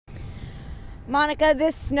Monica,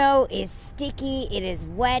 this snow is sticky, it is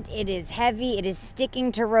wet, it is heavy, it is sticking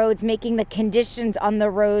to roads, making the conditions on the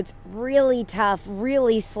roads really tough,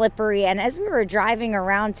 really slippery. And as we were driving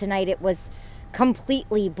around tonight, it was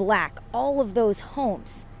completely black. All of those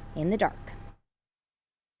homes in the dark.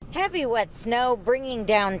 Heavy wet snow bringing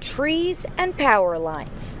down trees and power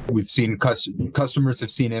lines. We've seen customers have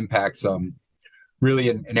seen impacts really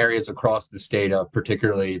in areas across the state,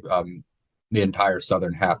 particularly the entire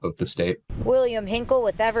southern half of the state. William Hinkle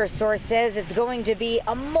with Eversource says it's going to be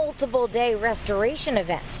a multiple day restoration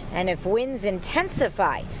event. And if winds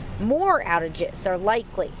intensify, more outages are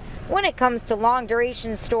likely. When it comes to long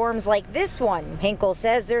duration storms like this one, Hinkle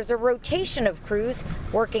says there's a rotation of crews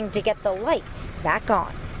working to get the lights back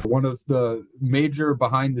on. One of the major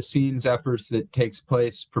behind the scenes efforts that takes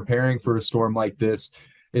place preparing for a storm like this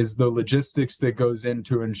is the logistics that goes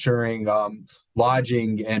into ensuring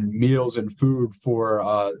lodging and meals and food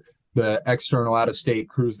for the external out-of-state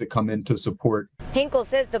crews that come in to support. Hinkle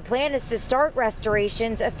says the plan is to start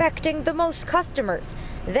restorations affecting the most customers.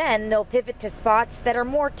 Then they'll pivot to spots that are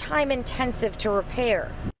more time-intensive to repair.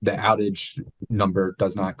 The outage number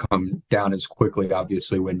does not come down as quickly,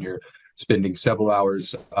 obviously, when you're spending several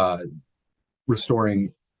hours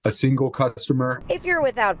restoring a single customer. If you're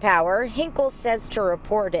without power, Hinkle says to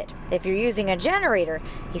report it. If you're using a generator,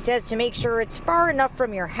 he says to make sure it's far enough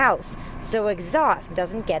from your house so exhaust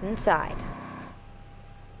doesn't get inside.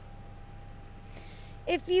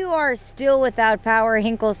 If you are still without power,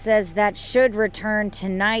 Hinkle says that should return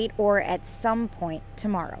tonight or at some point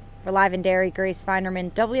tomorrow. For Live in Derry, Grace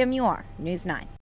Feinerman, WMUR News 9.